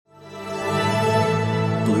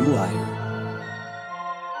Wire.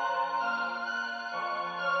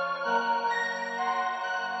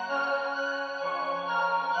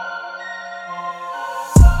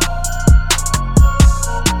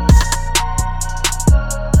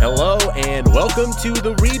 Hello and welcome to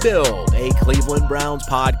The Rebuild, a Cleveland Browns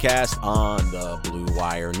podcast on the Blue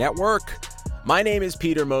Wire Network. My name is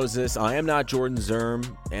Peter Moses. I am not Jordan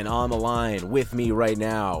Zerm, and on the line with me right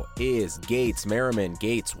now is Gates Merriman.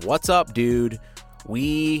 Gates, what's up, dude?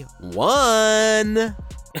 We won!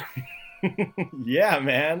 Yeah,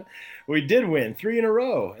 man. We did win 3 in a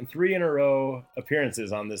row, and 3 in a row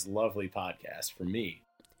appearances on this lovely podcast for me.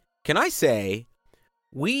 Can I say,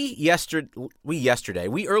 we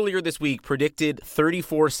earlier this week predicted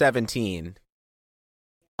 34-17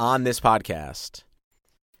 on this podcast.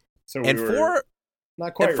 So And we were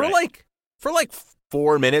not quite right. For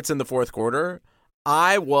 4 minutes in the fourth quarter,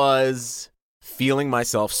 I was feeling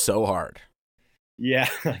myself so hard. Yeah,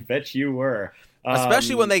 I bet you were.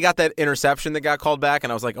 Especially when they got that interception that got called back,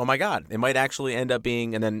 and I was like, oh my God, it might actually end up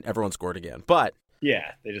being, and then everyone scored again. But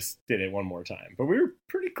yeah, they just did it one more time. But we were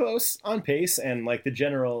pretty close on pace, and like the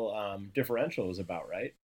general differential was about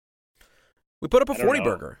right. We put up a 40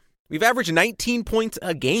 burger. We've averaged 19 points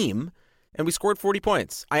a game, and we scored 40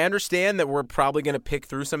 points. I understand that we're probably going to pick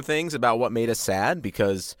through some things about what made us sad,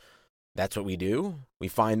 because that's what we do. We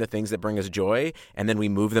find the things that bring us joy, and then we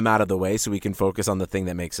move them out of the way so we can focus on the thing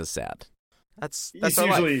that makes us sad. That's it's our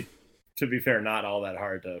usually, life. To be fair, not all that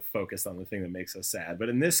hard to focus on the thing that makes us sad. But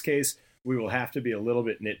in this case, we will have to be a little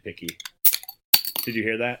bit nitpicky. Did you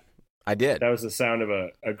hear that? I did. That was the sound of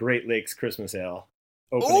a Great Lakes Christmas ale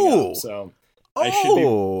opening up. So I should be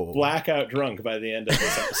blackout drunk by the end of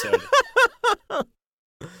this episode.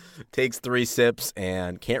 Takes 3 sips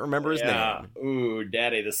and can't remember his name. Ooh,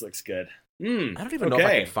 daddy, this looks good. I don't even know if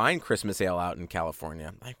I can find Christmas ale out in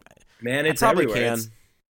California. Man, it's I probably everywhere. can.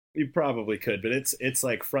 You probably could, but it's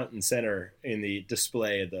like front and center in the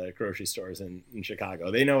display at the grocery stores in Chicago.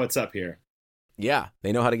 They know what's up here. Yeah,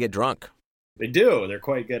 they know how to get drunk. They do. They're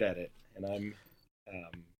quite good at it. And I'm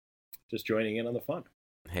just joining in on the fun.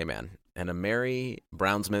 Hey, man. And a Merry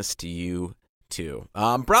Brownsmas to you, too.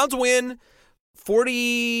 Browns win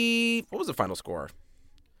 40... What was the final score?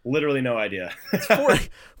 Literally no idea.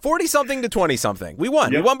 40-something to 20-something. We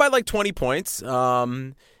won. Yep. We won by like 20 points.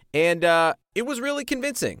 And it was really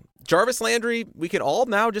convincing. Jarvis Landry, we can all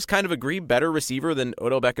now just kind of agree, better receiver than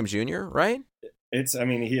Odell Beckham Jr., right?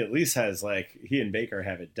 He at least has, he and Baker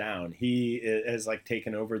have it down. He has,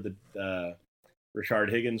 taken over the Rashard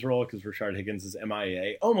Higgins role, because Rashard Higgins is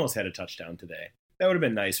MIA. Almost had a touchdown today. That would have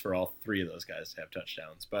been nice for all 3 of those guys to have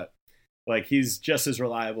touchdowns. But, he's just as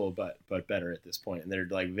reliable, but better at this point. And they're,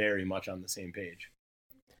 very much on the same page.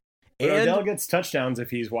 But Odell gets touchdowns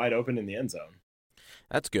if he's wide open in the end zone.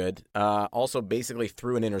 That's good. Also, basically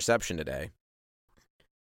threw an interception today.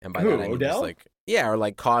 And by Who, that I mean Odell?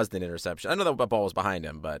 just caused an interception. I know the ball was behind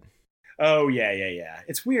him, but... Oh, yeah.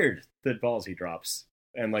 It's weird, the balls he drops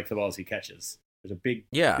and, the balls he catches. There's a big,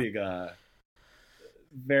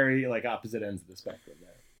 very, opposite ends of the spectrum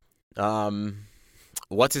there.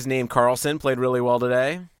 What's his name? Carlson played really well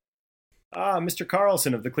today. Mr.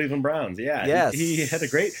 Carlson of the Cleveland Browns. Yeah. Yes. He had a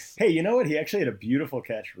great... Hey, you know what? He actually had a beautiful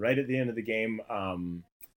catch right at the end of the game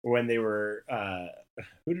when they were...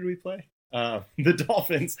 who did we play? The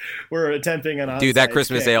Dolphins were attempting an onside Dude, that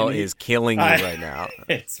Christmas kick, ale is killing you right now.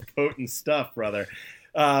 It's potent stuff, brother.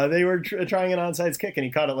 They were trying an onside kick, and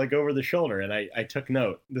he caught it over the shoulder, and I took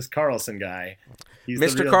note. This Carlson guy. He's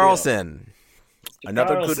Mr. Carlson.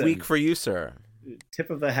 Another good week for you, sir. Tip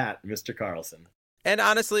of the hat, Mr. Carlson. And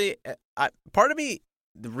honestly, part of me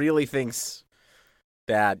really thinks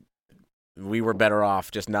that we were better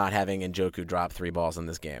off just not having Njoku drop 3 balls in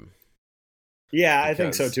this game. Yeah, I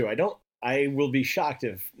think so too. I will be shocked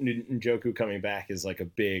if Njoku coming back is a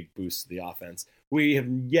big boost to the offense. We have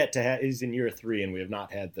yet to have, he's in year 3, and we have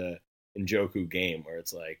not had the Njoku game where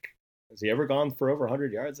it's has he ever gone for over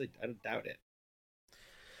 100 yards? I don't doubt it.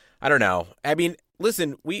 I don't know. I mean,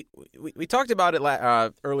 listen, we talked about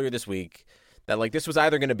it earlier this week. That this was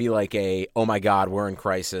either going to be oh my God, we're in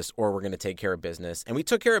crisis, or we're going to take care of business. And we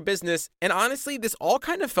took care of business. And honestly, this all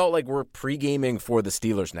kind of felt like we're pre-gaming for the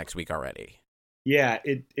Steelers next week already. Yeah,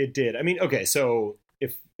 it did. I mean, okay, so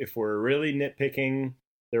if we're really nitpicking,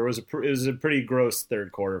 it was a pretty gross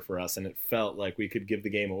third quarter for us, and it felt like we could give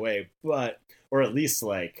the game away, or at least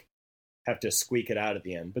have to squeak it out at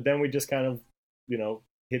the end. But then we just kind of,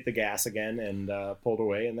 hit the gas again and pulled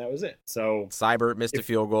away, and that was it. So Seibert missed a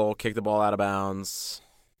field goal, kicked the ball out of bounds.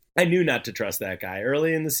 I knew not to trust that guy.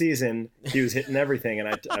 Early in the season, he was hitting everything, and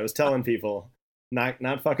I was telling people,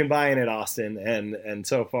 not fucking buying it, Austin. And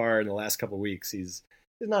so far in the last couple of weeks, he's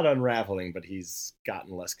not unraveling, but he's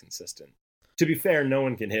gotten less consistent. To be fair, no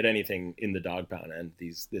one can hit anything in the dog pound end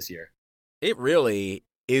this year. It really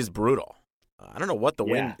is brutal. I don't know what the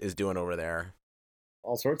wind is doing over there.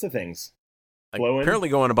 All sorts of things. Like, apparently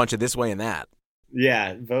going a bunch of this way and that.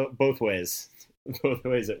 Yeah, both ways. Both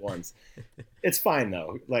ways at once. It's fine,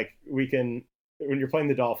 though. Like, when you're playing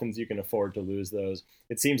the Dolphins, you can afford to lose those.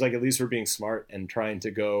 It seems like at least we're being smart and trying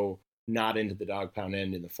to go not into the dog pound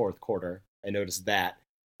end in the fourth quarter. I noticed that.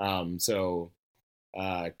 Good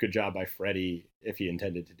job by Freddie if he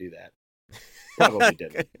intended to do that. Probably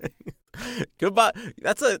didn't. Goodbye.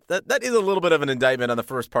 That is a little bit of an indictment on the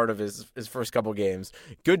first part of his first couple games.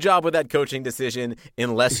 Good job with that coaching decision,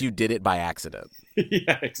 unless you did it by accident.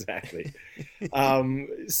 Yeah, exactly.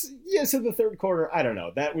 So the third quarter, I don't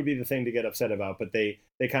know. That would be the thing to get upset about, but they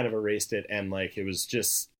kind of erased it, and like it was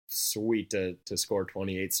just sweet to score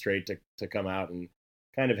 28 straight to come out and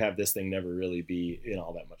kind of have this thing never really be in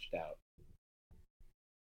all that much doubt.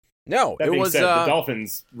 No, that being said, the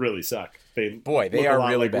Dolphins really suck. They are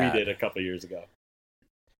really bad. We did a couple years ago.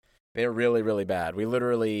 They're really, really bad. We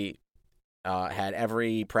literally had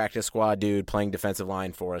every practice squad dude playing defensive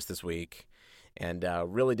line for us this week, and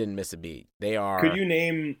really didn't miss a beat. They are. Could you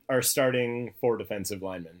name our starting 4 defensive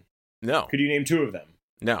linemen? No. Could you name 2 of them?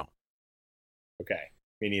 No. Okay,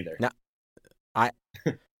 me neither. No,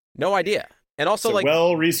 no idea. And also, it's a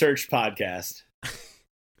well-researched podcast.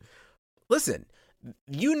 Listen.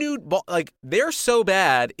 You knew, like, they're so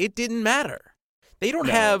bad, it didn't matter. They don't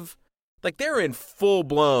have, like, they're in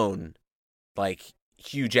full-blown, like,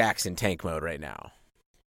 Hugh Jackson tank mode right now.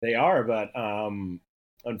 They are, but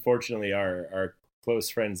unfortunately our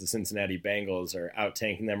close friends, the Cincinnati Bengals, are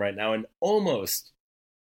out-tanking them right now and almost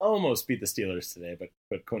beat the Steelers today,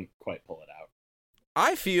 but couldn't quite pull it out.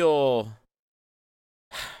 I feel...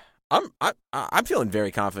 I'm feeling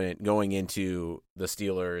very confident going into the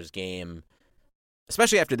Steelers game,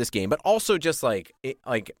 especially after this game, but also just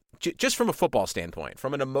just from a football standpoint,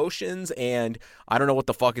 from an emotions and I don't know what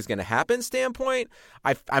the fuck is going to happen standpoint,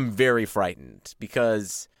 I'm very frightened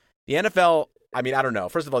because the NFL, I mean, I don't know.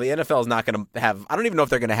 First of all, the NFL is not going to have, I don't even know if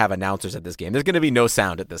they're going to have announcers at this game. There's going to be no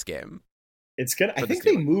sound at this game. I think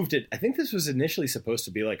they moved it. I think this was initially supposed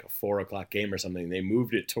to be like a 4:00 game or something. They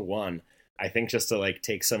moved it to 1, I think just to like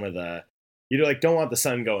take some of the, don't want the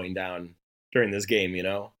sun going down during this game,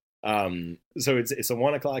 So it's a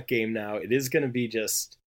 1:00 game now. It is going to be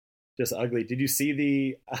just ugly. Did you see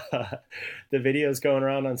the videos going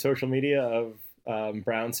around on social media of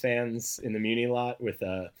Browns fans in the Muni lot with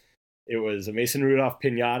it was a Mason Rudolph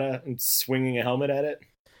piñata and swinging a helmet at it?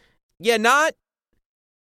 Yeah, not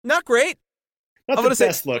great. Not the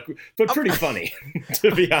best look, but pretty funny,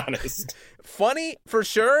 to be honest. Funny for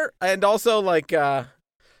sure, and also like,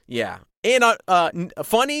 yeah. And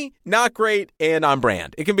funny, not great, and on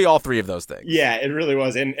brand. It can be all 3 of those things. Yeah, it really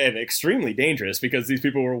was, and extremely dangerous because these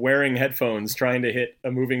people were wearing headphones trying to hit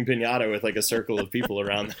a moving piñata with like a circle of people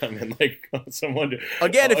around them, and like someone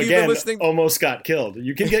if you've been listening, almost got killed.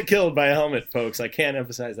 You can get killed by a helmet, folks. I can't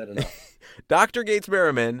emphasize that enough. Dr. Gates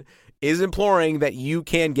Merriman is imploring that you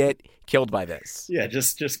can get killed by this. Yeah,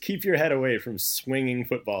 just keep your head away from swinging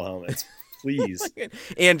football helmets, please,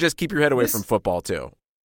 and just keep your head away from football too.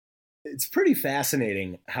 It's pretty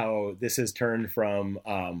fascinating how this has turned from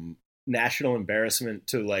national embarrassment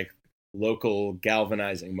to like local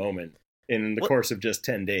galvanizing moment in the course of just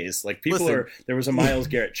 10 days. Like there was a Myles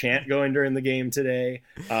Garrett chant going during the game today.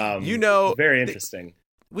 Very interesting.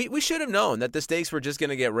 We should have known that the stakes were just going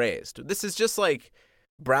to get raised. This is just like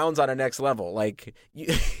Browns on a next level. Like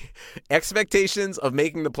expectations of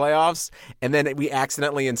making the playoffs, and then we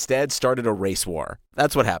accidentally instead started a race war.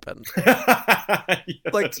 That's what happened.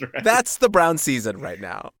 That's right. That's the Brown season right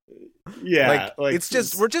now. Yeah, it's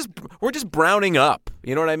just we're just browning up.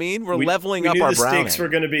 You know what I mean? We're leveling up our browning. The stakes were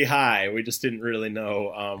going to be high. We just didn't really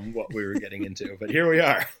know what we were getting into. But here we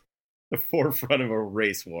are, the forefront of a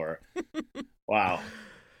race war. Wow.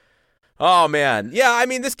 Oh man, yeah. I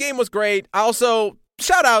mean, this game was great. Also,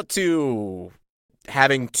 shout out to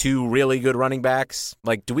having 2 really good running backs.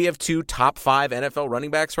 Like, do we have 2 top 5 NFL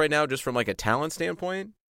running backs right now, just from like a talent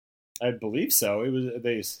standpoint? I believe so.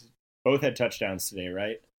 They both had touchdowns today,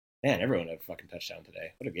 right? Man, everyone had a fucking touchdown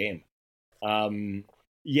today. What a game.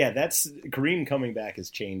 Yeah, Kareem coming back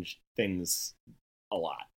has changed things a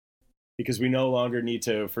lot because we no longer need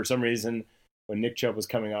to, for some reason, when Nick Chubb was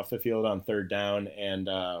coming off the field on 3rd down and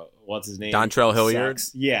what's his name? Dontrell Hilliard.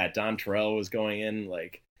 Yeah, Dontrell was going in,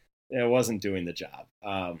 like it wasn't doing the job.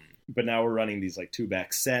 But now we're running these like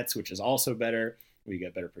 2-back sets, which is also better. We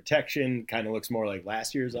get better protection. Kind of looks more like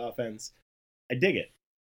last year's offense. I dig it.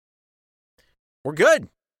 We're good.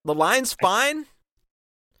 The line's fine.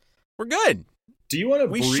 We're good. Do you want to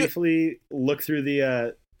briefly look through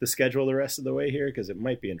the schedule the rest of the way here, because it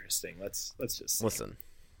might be interesting? Let's just listen.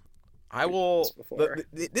 I will.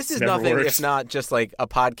 This is nothing if not just like a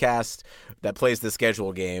podcast that plays the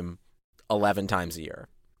schedule game 11 times a year.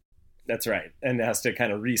 That's right, and it has to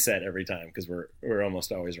kind of reset every time because we're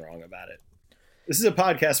almost always wrong about it. This is a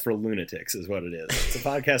podcast for lunatics, is what it is. It's a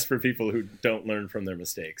podcast for people who don't learn from their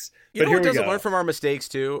mistakes. You know who doesn't learn from our mistakes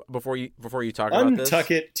too? Before you talk about this,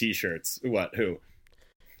 Untuck It T-shirts. What? Who?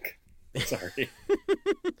 Sorry.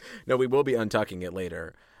 No, we will be untucking it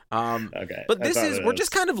later. Okay. But we're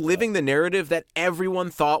just kind of living the narrative that everyone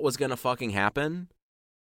thought was going to fucking happen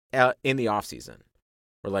in the offseason.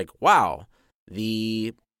 We're like, wow,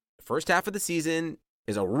 the first half of the season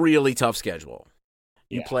is a really tough schedule.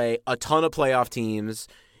 You play a ton of playoff teams.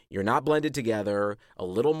 You're not blended together. A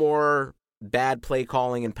little more bad play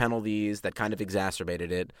calling and penalties that kind of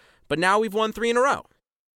exacerbated it. But now we've won 3 in a row.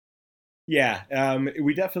 Yeah,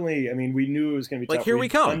 we definitely, I mean, we knew it was going to be tough. Like, here we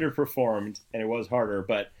come. Underperformed, and it was harder.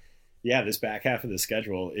 But, yeah, this back half of the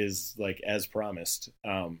schedule is, like, as promised.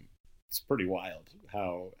 It's pretty wild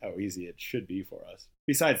how easy it should be for us.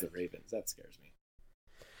 Besides the Ravens, that scares me.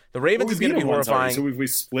 The Ravens is going to be horrifying. So we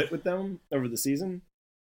split with them over the season.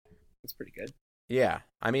 That's pretty good. Yeah,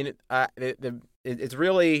 I mean, it's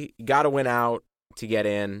really got to win out to get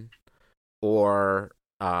in, or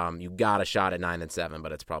you got a shot at 9-7,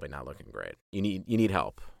 but it's probably not looking great. You need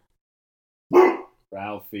help.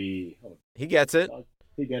 Ralphie, he gets it.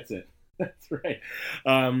 He gets it. That's right.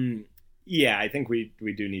 Yeah, I think we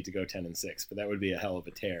do need to go 10-6, but that would be a hell of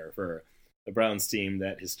a tear for the Browns team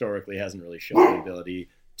that historically hasn't really shown the ability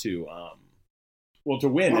to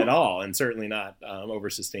win at all, and certainly not over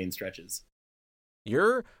sustained stretches.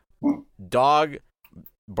 Your dog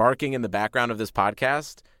barking in the background of this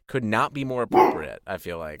podcast could not be more appropriate, I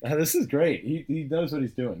feel like. This is great. He knows what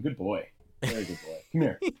he's doing. Good boy. Very good boy. Come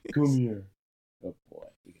here. Come here. Oh, boy.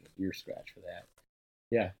 We get a ear scratch for that.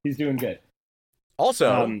 Yeah, he's doing good.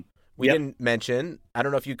 Also, we didn't mention, I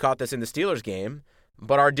don't know if you caught this in the Steelers game,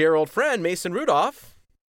 but our dear old friend, Mason Rudolph,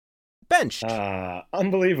 benched.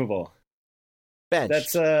 Unbelievable.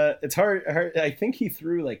 Benched. That's it's hard. I think he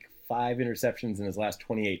threw like 5 interceptions in his last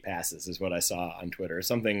 28 passes is what I saw on Twitter.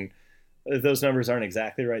 Something, if those numbers aren't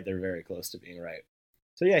exactly right, they're very close to being right.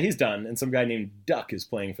 So yeah, he's done, and some guy named Duck is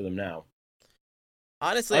playing for them now.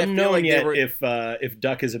 Honestly, unknown I feel like yet if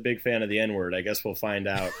Duck is a big fan of the N-word. I guess we'll find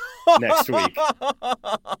out next week.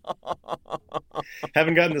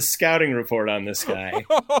 Haven't gotten the scouting report on this guy.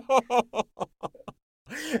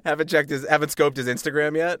 Haven't scoped his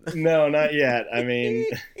Instagram yet? No, not yet. I mean,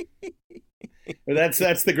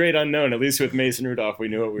 that's the great unknown. At least with Mason Rudolph, we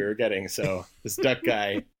knew what we were getting. So this Duck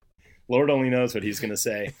guy, Lord only knows what he's going to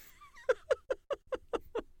say.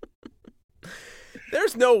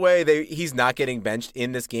 There's no way he's not getting benched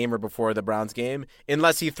in this game or before the Browns game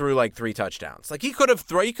unless he threw like 3 touchdowns. Like he could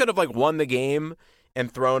have like won the game and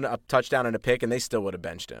thrown a touchdown and a pick, and they still would have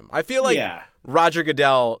benched him. I feel like Roger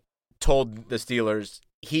Goodell told the Steelers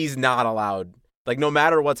he's not allowed, like no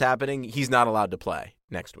matter what's happening, he's not allowed to play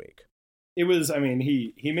next week. It was, I mean,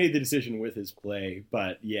 he made the decision with his play,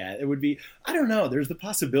 but yeah, it would be, I don't know, there's the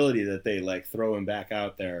possibility that they like throw him back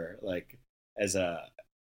out there like as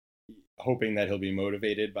hoping that he'll be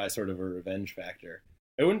motivated by sort of a revenge factor.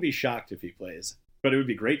 I wouldn't be shocked if he plays, but it would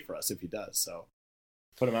be great for us if he does. So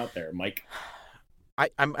put him out there, Mike. I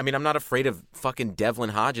mean, I'm not afraid of fucking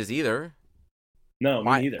Devlin Hodges either. No,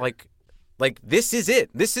 me neither. Like this is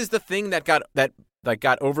it. This is the thing that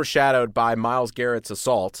got overshadowed by Myles Garrett's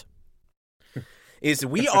assault. Is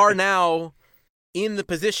we are now in the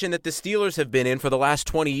position that the Steelers have been in for the last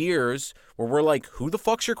 20 years, where we're like, who the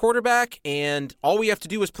fuck's your quarterback? And all we have to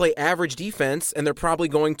do is play average defense, and they're probably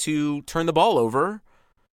going to turn the ball over.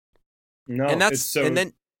 No, and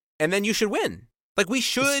then you should win. Like we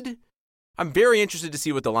should. I'm very interested to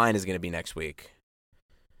see what the line is going to be next week.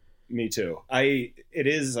 Me too. It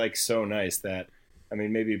is like so nice that, I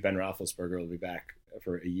mean, maybe Ben Roethlisberger will be back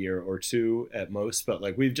for a year or two at most, but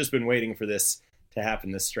like we've just been waiting for this to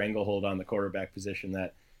happen, this stranglehold on the quarterback position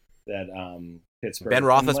that Pittsburgh. Ben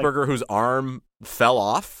Roethlisberger, whose arm fell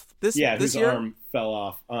off this year? Whose arm fell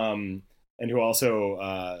off, and who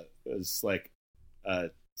also was like a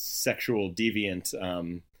sexual deviant.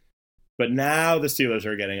 But now the Steelers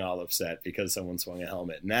are getting all upset because someone swung a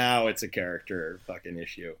helmet. Now it's a character fucking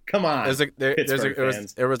issue. Come on,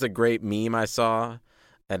 there was a great meme I saw,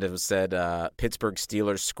 and it was said Pittsburgh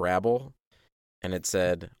Steelers Scrabble, and it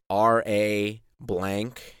said R.A.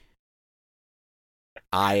 blank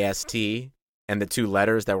IST, and the 2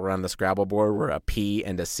 letters that were on the Scrabble board were a P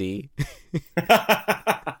and a C.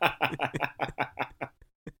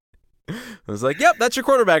 was like, yep, that's your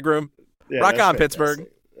quarterback room. Yeah, Rock on, fantastic. Pittsburgh.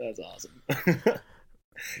 That's awesome.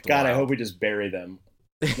 God, I hope we just bury them.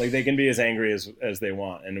 Like, they can be as angry as they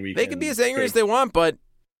want, and they can be as angry as they want, but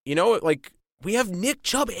like, we have Nick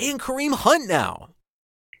Chubb and Kareem Hunt now.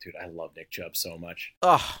 Dude, I love Nick Chubb so much.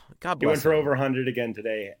 Oh, God bless him. He went for over 100 again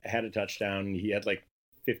today, had a touchdown. He had like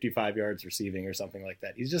 55 yards receiving or something like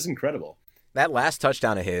that. He's just incredible. That last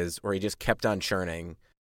touchdown of his, where he just kept on churning,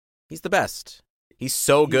 he's the best. He's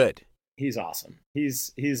so good. He's awesome.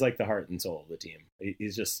 He's like the heart and soul of the team.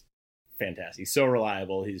 He's just fantastic. He's so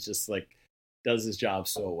reliable. He's just like does his job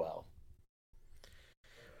so well.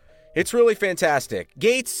 It's really fantastic.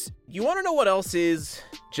 Gates, you want to know what else is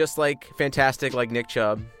just like fantastic like Nick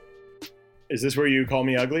Chubb? Is this where you call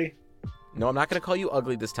me ugly? No, I'm not going to call you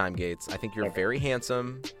ugly this time, Gates. I think you're very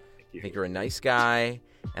handsome. I think you're a nice guy.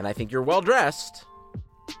 And I think you're well-dressed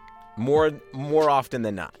more often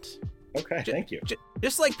than not. Okay, thank you.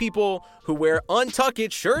 Just like people who wear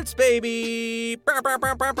untucked shirts, baby. Bah, bah,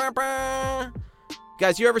 bah, bah, bah, bah.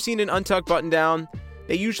 Guys, you ever seen an untucked button-down?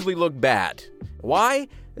 They usually look bad. Why?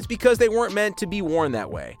 It's because they weren't meant to be worn that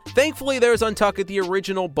way. Thankfully, there's Untucked, the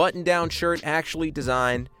original button-down shirt actually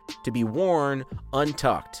designed to be worn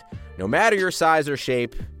untucked. No matter your size or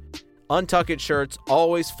shape, untucked shirts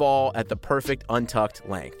always fall at the perfect untucked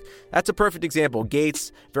length. That's a perfect example.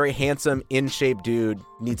 Gates, very handsome, in-shape dude,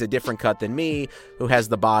 needs a different cut than me, who has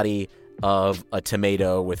the body of a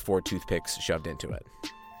tomato with 4 toothpicks shoved into it.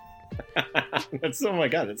 Oh my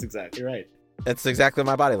God, that's exactly right. That's exactly what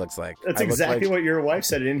my body looks like. That's exactly what your wife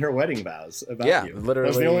said in her wedding vows about you. Yeah, literally. That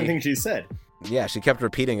was the only thing she said. Yeah, she kept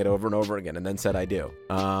repeating it over and over again and then said, I do.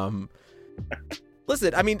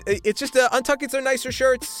 Listen, I mean, it's just Untuckeds are nicer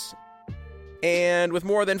shirts. And with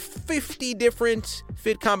more than 50 different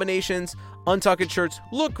fit combinations, Untucked shirts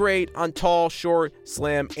look great on tall, short,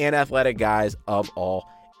 slim, and athletic guys of all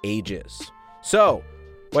ages. So,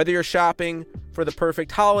 whether you're shopping for the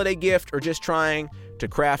perfect holiday gift or just trying to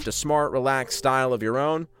craft a smart, relaxed style of your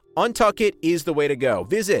own, Untucked is the way to go.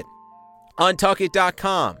 Visit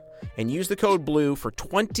untuckit.com and use the code BLUE for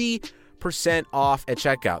 20% off at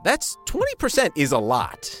checkout. That's 20% is a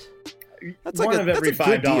lot. That's one like of every that's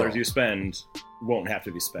a good $5 deal. you spend won't have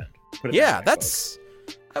to be spent. Put it Yeah, that way, that's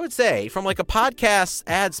I would say from like a podcast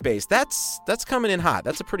ad space, that's coming in hot.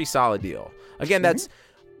 That's a pretty solid deal. Again, that's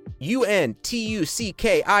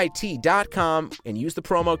untuckit.com and use the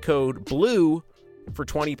promo code BLUE for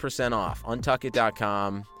 20% off.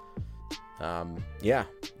 Untuckit.com. Yeah,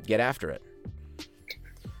 get after it.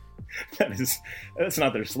 That's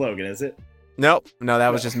not their slogan, is it? Nope. No, that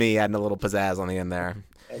was just me adding a little pizzazz on the end there.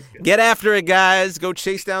 Get after it, guys. Go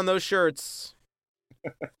chase down those shirts.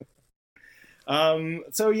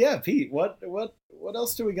 So yeah, Pete, what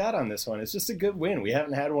else do we got on this one? It's just a good win. We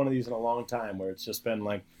haven't had one of these in a long time where it's just been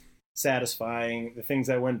like satisfying. The things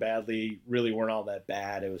that went badly really weren't all that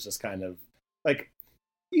bad. It was just kind of like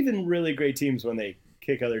even really great teams when they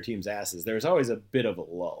kick other teams' asses, there's always a bit of a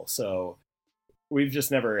lull. So we've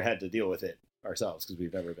just never had to deal with it ourselves because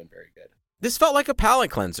we've never been very good. This felt like a palate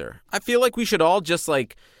cleanser. I feel like we should all just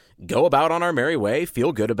like go about on our merry way,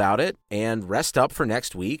 feel good about it, and rest up for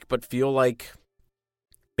next week, but feel like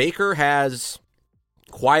Baker has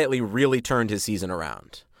quietly really turned his season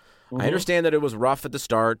around. I understand that it was rough at the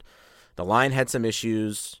start. The line had some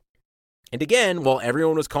issues. And again, while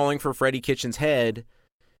everyone was calling for Freddie Kitchens' head,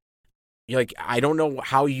 you're like, I don't know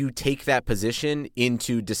how you take that position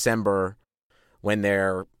into December when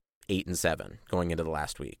they're 8-7 going into the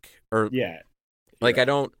last week. Or Yeah. like I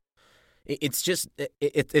don't. It's just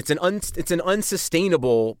it's an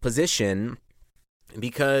unsustainable position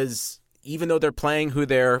because even though they're playing who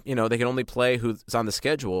they can only play who's on the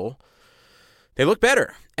schedule. They look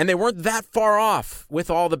better, and they weren't that far off with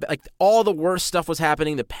all the worst stuff was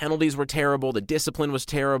happening. The penalties were terrible. The discipline was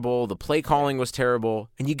terrible. The play calling was terrible.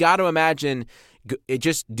 And you got to imagine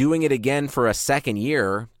just doing it again for a second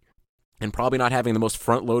year and probably not having the most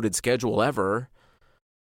front-loaded schedule ever.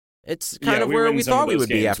 It's kind of where we thought we would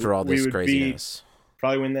be after all this craziness.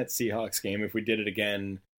 Probably win that Seahawks game if we did it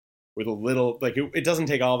again with a little – like it doesn't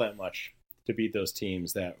take all that much to beat those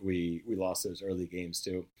teams that we lost those early games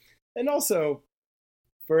to. And also,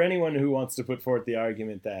 for anyone who wants to put forth the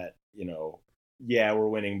argument that, yeah, we're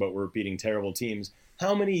winning, but we're beating terrible teams,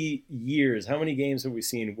 how many games have we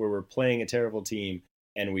seen where we're playing a terrible team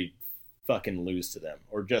and we fucking lose to them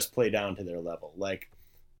or just play down to their level? Like,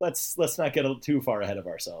 let's not get too far ahead of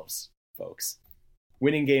ourselves, folks.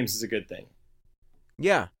 Winning games is a good thing.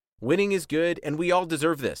 Yeah, winning is good, and we all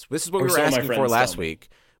deserve this. This is what we were asking for last week.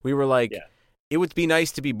 We were like, It would be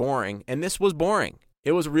nice to be boring, and this was boring.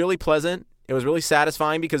 It was really pleasant. It was really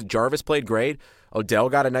satisfying because Jarvis played great. Odell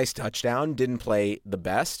got a nice touchdown, didn't play the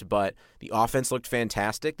best, but the offense looked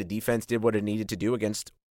fantastic. The defense did what it needed to do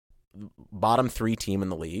against bottom 3 team in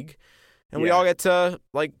the league. And we all get to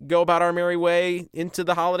go about our merry way into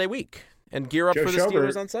the holiday week and gear up Joe for the Schobert,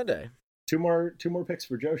 Steelers on Sunday. Two more picks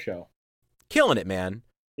for Joe Show. Killing it, man.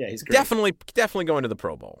 Yeah, he's great. Definitely going to the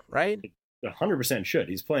Pro Bowl, right? 100% should.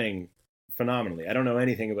 He's playing phenomenally. I don't know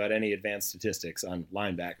anything about any advanced statistics on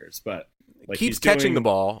linebackers, but keeps catching the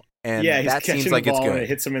ball, and that seems like it's good. And it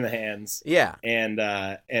hits him in the hands. Yeah,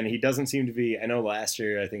 and he doesn't seem to be. I know last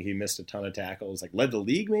year I think he missed a ton of tackles, led the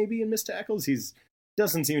league maybe in missed tackles. He's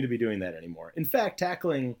doesn't seem to be doing that anymore. In fact,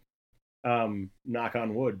 tackling, knock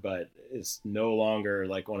on wood, but is no longer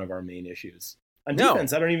one of our main issues. On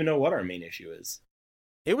defense, I don't even know what our main issue is.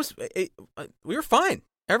 We were fine.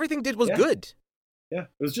 Everything was good. Yeah,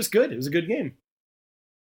 it was just good. It was a good game.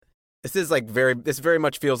 This very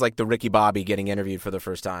much feels like the Ricky Bobby getting interviewed for the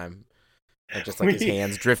first time. And just his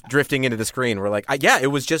hands drifting into the screen. We're like, it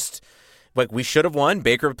was just we should have won.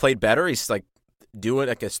 Baker played better. He's doing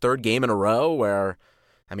his 3rd game in a row where,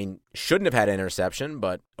 shouldn't have had an interception,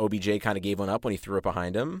 but OBJ kind of gave one up when he threw it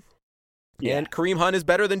behind him. Yeah. And Kareem Hunt is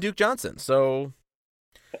better than Duke Johnson. So,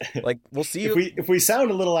 we'll see. If we sound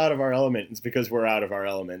a little out of our element, it's because we're out of our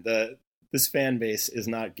element. This fan base is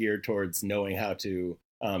not geared towards knowing how to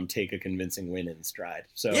take a convincing win in stride.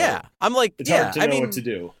 So yeah, it's hard to know what to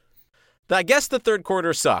do. I guess the third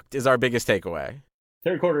quarter sucked is our biggest takeaway.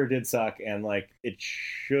 Third quarter did suck, and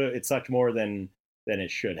it sucked more than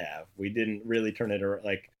it should have. We didn't really turn it around.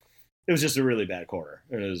 It was just a really bad quarter.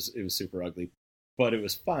 It was super ugly, but it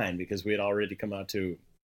was fine because we had already come out to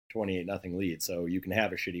 28-0 lead. So you can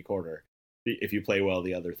have a shitty quarter if you play well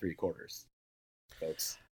the other 3 quarters,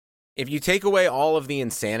 folks. If you take away all of the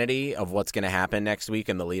insanity of what's going to happen next week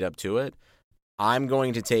and the lead up to it, I'm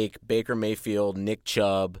going to take Baker Mayfield, Nick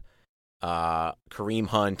Chubb, Kareem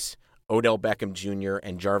Hunt, Odell Beckham Jr.,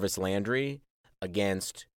 and Jarvis Landry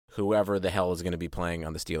against whoever the hell is going to be playing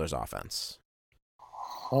on the Steelers offense.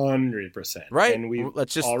 100%. Right? And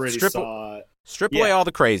let's just already strip away all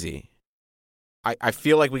the crazy. I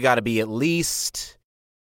feel like we got to be at least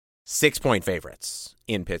 6-point favorites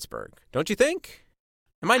in Pittsburgh. Don't you think?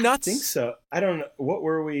 Am I nuts? I think so. I don't know. What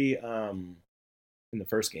were we in the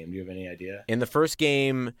first game? Do you have any idea? In the first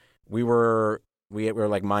game, we were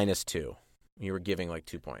 -2. We were giving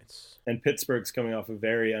 2 points. And Pittsburgh's coming off a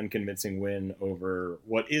very unconvincing win over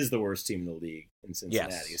what is the worst team in the league in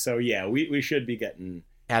Cincinnati. Yes. So yeah, we should be getting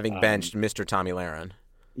having benched Mr. Tommy Lahren.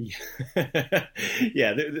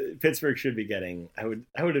 Yeah, Pittsburgh should be getting.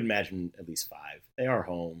 I would imagine at least 5. They are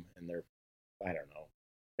home, and they're. I don't know.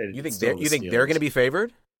 You think they're going to be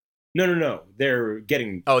favored? No. They're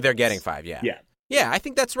getting. Oh, they're getting 5. Yeah. Yeah. I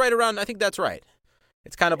think that's right around. I think that's right.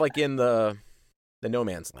 It's kind of in the no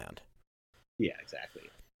man's land. Yeah, exactly.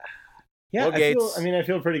 Yeah, I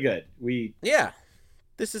feel pretty good.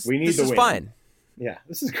 This is fine. Yeah,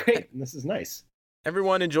 this is great. This is nice.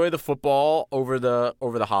 Everyone enjoy the football over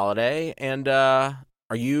the holiday. And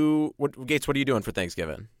Gates? What are you doing for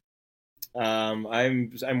Thanksgiving?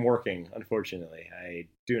 I'm working. Unfortunately, I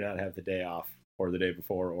do not have the day off or the day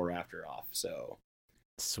before or after off. So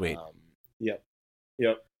sweet. Yep.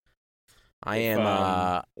 I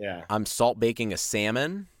am. I'm salt baking a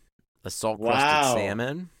salmon. A salt-crusted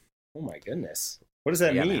salmon. Oh, my goodness. What does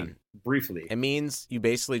that mean? Man. Briefly. It means you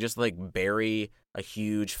basically just, bury a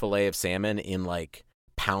huge fillet of salmon in,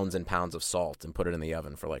 pounds and pounds of salt and put it in the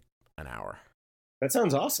oven for, an hour. That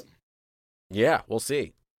sounds awesome. Yeah, we'll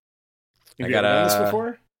see. Have you ever done this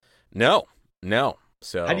before? No.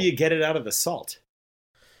 So how do you get it out of the salt?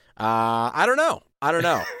 I don't know. I'm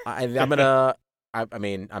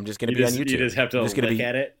just going to be on YouTube. You just have to look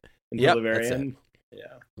at it until the very end?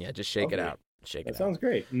 Yeah, just shake it out. That sounds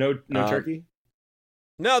great. No turkey?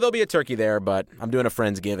 No, there'll be a turkey there, but I'm doing a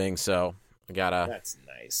Friendsgiving, so I gotta. That's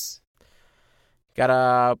nice.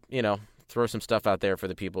 Gotta, throw some stuff out there for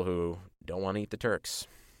the people who don't want to eat the turks.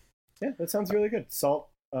 Yeah, that sounds really good. Salt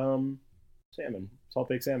baked salmon.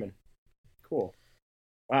 Cool.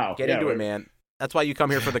 Wow. Get into it, man. That's why you come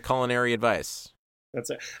here for the culinary advice. That's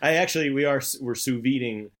it. We're sous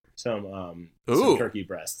videing some turkey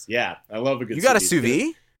breasts. Yeah, I love a good. You got a sous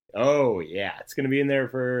vide? Oh yeah, it's gonna be in there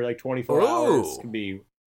for 24 hours. It's gonna be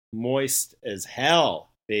moist as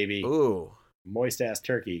hell, baby. Ooh, moist ass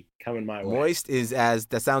turkey coming my way. Moist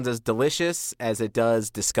that sounds as delicious as it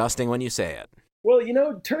does disgusting when you say it. Well,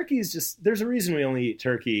 turkey's just. There's a reason we only eat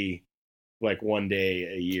turkey one day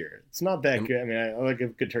a year. It's not that good. I mean, I like a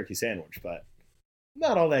good turkey sandwich, but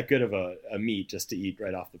not all that good of a meat just to eat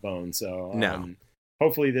right off the bone. So no.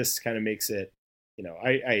 Hopefully this kind of makes it,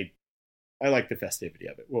 I I like the festivity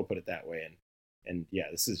of it. We'll put it that way. And yeah,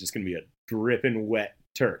 this is just going to be a dripping wet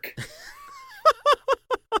Turk.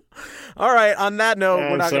 All right. On that note,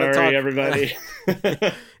 we're not going to talk. Everybody.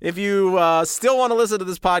 If you still want to listen to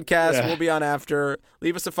this podcast, we'll be on after.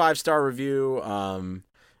 Leave us a 5-star review.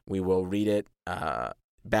 We will read it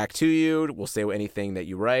back to you. We'll say anything that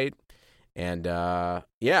you write. And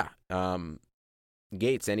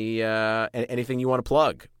Gates, anything you want to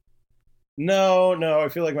plug? No. I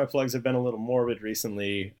feel like my plugs have been a little morbid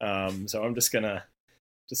recently. So I'm just gonna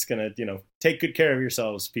take good care of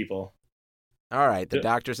yourselves, people. All right. The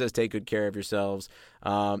doctor says take good care of yourselves.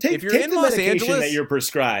 If you're in Los Angeles, that you're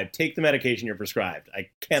prescribed. Take the medication you're prescribed. I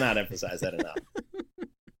cannot emphasize that enough.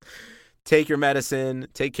 Take your medicine.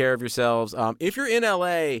 Take care of yourselves. If you're in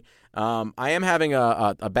LA, I am having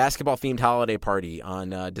a basketball-themed holiday party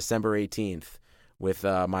on December 18th with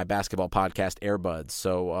my basketball podcast, Airbuds.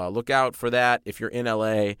 So look out for that if you're in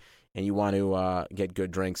LA and you want to get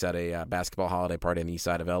good drinks at a basketball holiday party on the east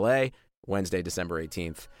side of LA, Wednesday, December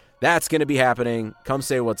 18th. That's going to be happening. Come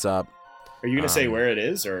say what's up. Are you going to say where it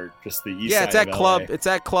is or just the east side of LA? Yeah, it's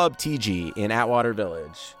at Club TG in Atwater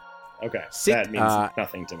Village. Okay. That means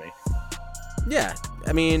nothing to me. Yeah.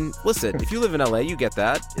 I mean, listen, if you live in LA, you get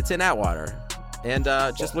that. It's in Atwater. And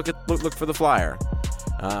just look for the flyer.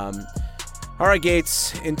 All right,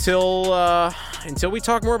 Gates, until we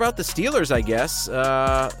talk more about the Steelers, I guess,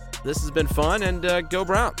 this has been fun, and go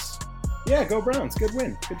Browns. Yeah, go Browns. Good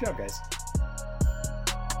win. Good job, guys.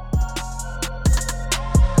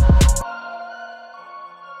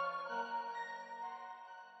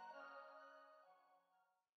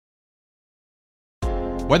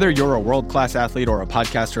 Whether you're a world-class athlete or a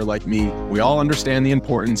podcaster like me, we all understand the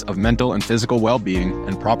importance of mental and physical well-being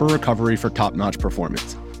and proper recovery for top-notch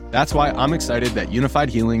performance. That's why I'm excited that Unified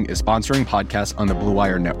Healing is sponsoring podcasts on the Blue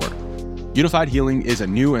Wire Network. Unified Healing is a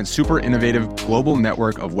new and super innovative global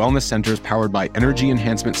network of wellness centers powered by Energy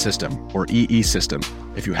Enhancement System, or EE System.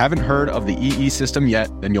 If you haven't heard of the EE System yet,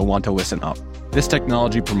 then you'll want to listen up. This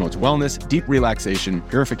technology promotes wellness, deep relaxation,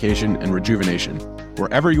 purification, and rejuvenation.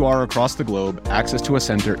 Wherever you are across the globe, access to a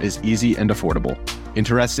center is easy and affordable.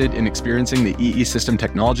 Interested in experiencing the EE System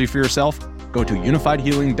technology for yourself? Go to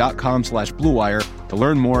unifiedhealing.com/bluewire to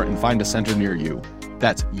learn more and find a center near you.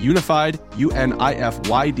 That's unified,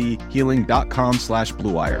 UNIFYD,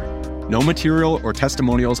 healing.com/bluewire. No material or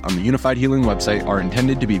testimonials on the Unified Healing website are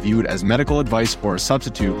intended to be viewed as medical advice or a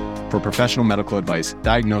substitute for professional medical advice,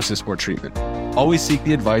 diagnosis, or treatment. Always seek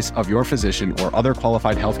the advice of your physician or other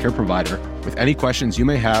qualified healthcare provider with any questions you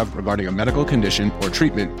may have regarding a medical condition or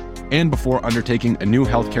treatment and before undertaking a new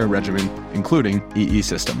healthcare regimen, including EE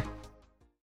System.